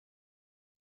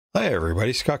Hi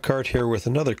everybody, Scott Card here with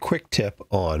another quick tip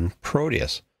on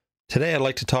Proteus. Today I'd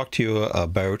like to talk to you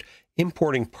about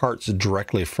importing parts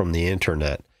directly from the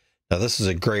internet. Now this is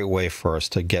a great way for us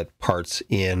to get parts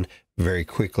in very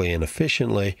quickly and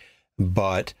efficiently,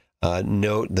 but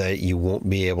note that you won't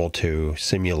be able to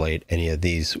simulate any of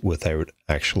these without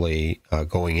actually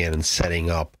going in and setting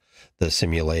up the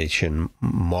simulation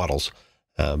models.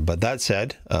 But that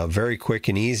said, very quick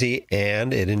and easy,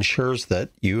 and it ensures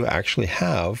that you actually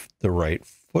have the right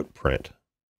footprint.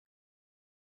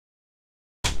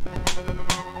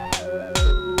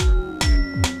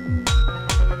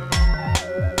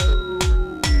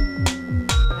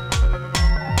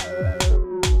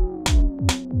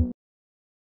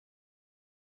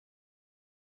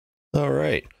 All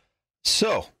right,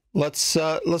 so let's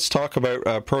talk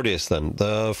about Proteus then.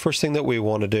 The first thing that we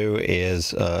want to do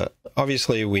is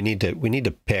obviously we need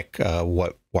to pick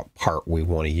what part we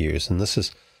want to use, and this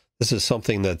is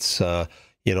something that's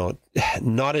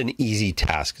not an easy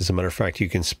task. As a matter of fact, you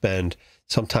can spend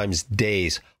sometimes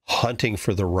days hunting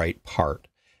for the right part,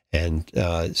 and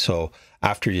so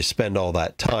after you spend all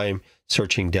that time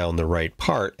searching down the right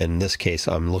part, in this case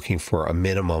I'm looking for a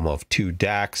minimum of 2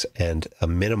 DACs and a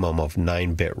minimum of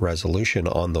 9-bit resolution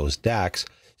on those DACs.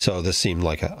 So this seemed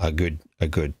like a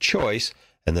good choice.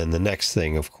 And then the next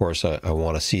thing, of course, I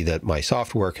want to see that my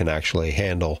software can actually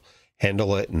handle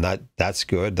it, and that's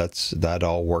good. That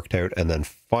all worked out. And then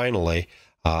finally,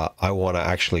 I want to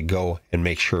actually go and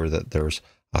make sure that there's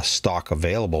a stock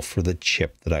available for the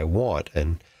chip that I want.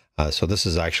 And so this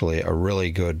is actually a really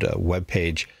good web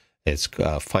page. It's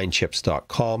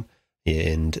findchips.com,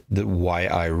 and why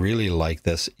I really like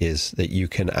this is that you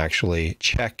can actually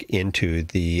check into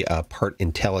the part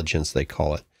intelligence, they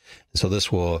call it. And so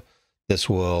this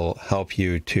will help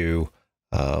you to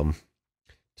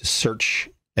search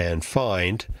and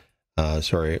find.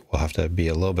 Sorry, we'll have to be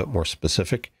a little bit more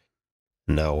specific.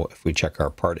 Now, if we check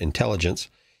our part intelligence,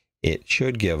 it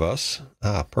should give us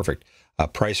perfect a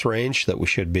price range that we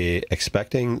should be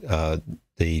expecting,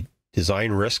 the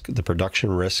design risk, the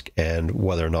production risk, and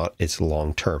whether or not it's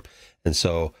long-term. And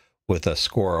so with a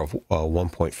score of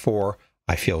 1.4,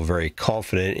 I feel very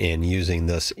confident in using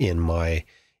this in my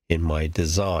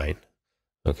design.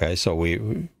 Okay, so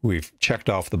we've checked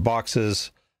off the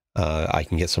boxes. I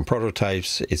can get some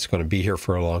prototypes. It's going to be here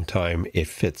for a long time. It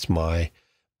fits my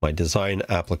design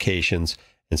applications.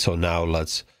 And so now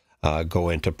let's go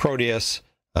into Proteus,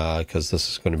 because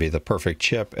this is going to be the perfect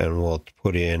chip, and we'll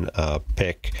put in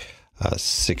pick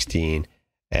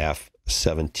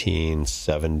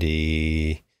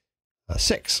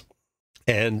 16F1776,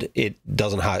 and it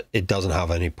doesn't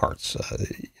have any parts.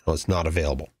 It's not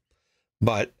available.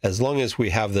 But as long as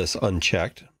we have this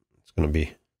unchecked, it's going to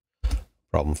be a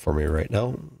problem for me right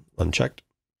now. Unchecked,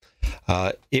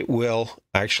 it will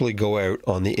actually go out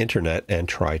on the internet and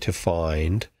try to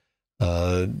find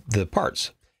the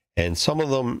parts. And some of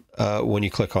them, when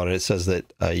you click on it, it says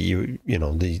that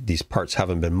these parts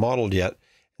haven't been modeled yet.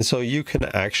 And so you can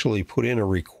actually put in a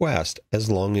request as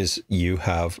long as you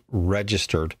have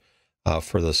registered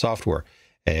for the software.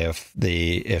 If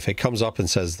it comes up and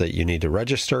says that you need to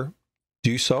register,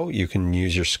 do so. You can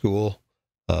use your school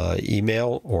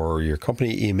email or your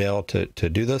company email to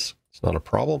do this. It's not a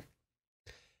problem.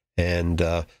 And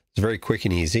it's very quick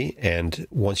and easy, and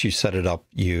once you set it up,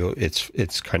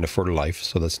 it's kind of for life,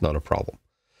 so that's not a problem.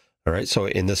 All right, so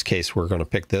in this case, we're going to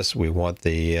pick this. We want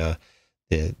the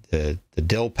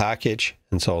DIL package,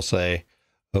 and so I'll say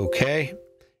okay.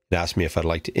 It asks me if I'd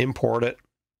like to import it,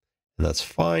 and that's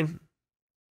fine.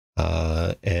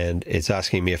 And it's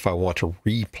asking me if I want to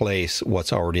replace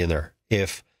what's already in there.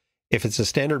 If it's a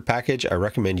standard package, I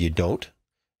recommend you don't.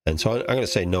 And so I'm going to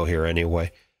say no here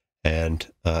anyway.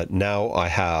 And now I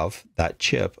have that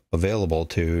chip available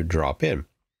to drop in.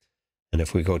 And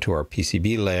if we go to our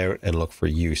PCB layout and look for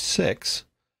U6,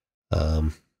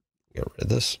 get rid of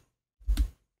this,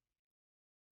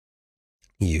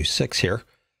 U6 here,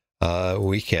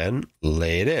 we can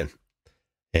lay it in.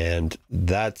 And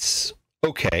that's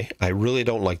okay. I really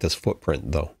don't like this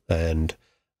footprint though. And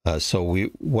so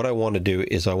what I want to do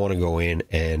is I want to go in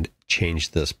and change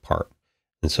this part.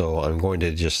 And so I'm going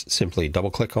to just simply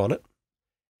double click on it,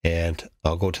 and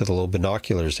I'll go to the little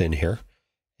binoculars in here.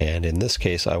 And in this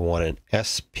case, I want an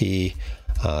SP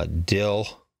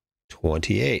DIL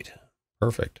 28.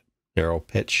 Perfect. Narrow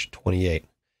pitch 28.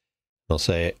 I'll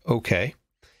say okay.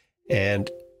 And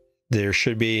there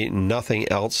should be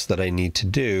nothing else that I need to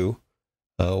do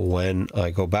when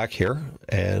I go back here.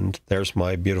 And there's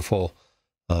my beautiful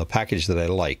package that I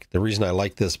like. The reason I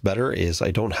like this better is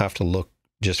I don't have to look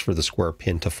just for the square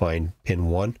pin to find pin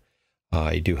 1.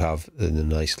 you do have a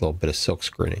nice little bit of silk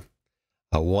screening.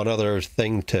 One other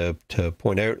thing to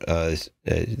point out,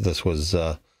 this was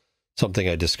something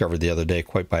I discovered the other day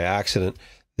quite by accident.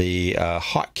 The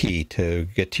hotkey to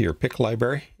get to your pick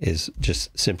library is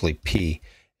just simply P,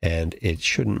 and it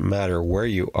shouldn't matter where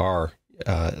you are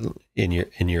in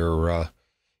your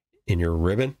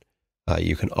ribbon.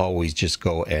 You can always just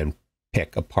go and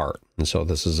pick a part, and so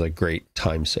this is a great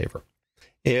time saver.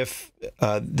 If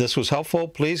this was helpful,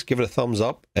 please give it a thumbs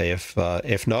up. If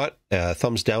not,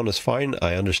 thumbs down is fine.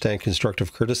 I understand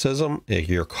constructive criticism.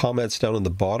 Your comments down in the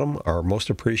bottom are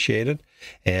most appreciated.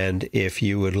 And if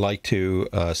you would like to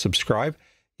subscribe,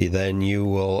 then you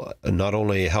will not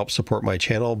only help support my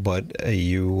channel, but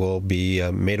you will be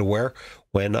made aware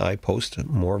when I post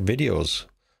more videos.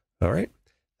 All right.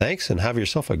 Thanks, and have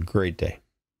yourself a great day.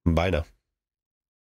 Bye now.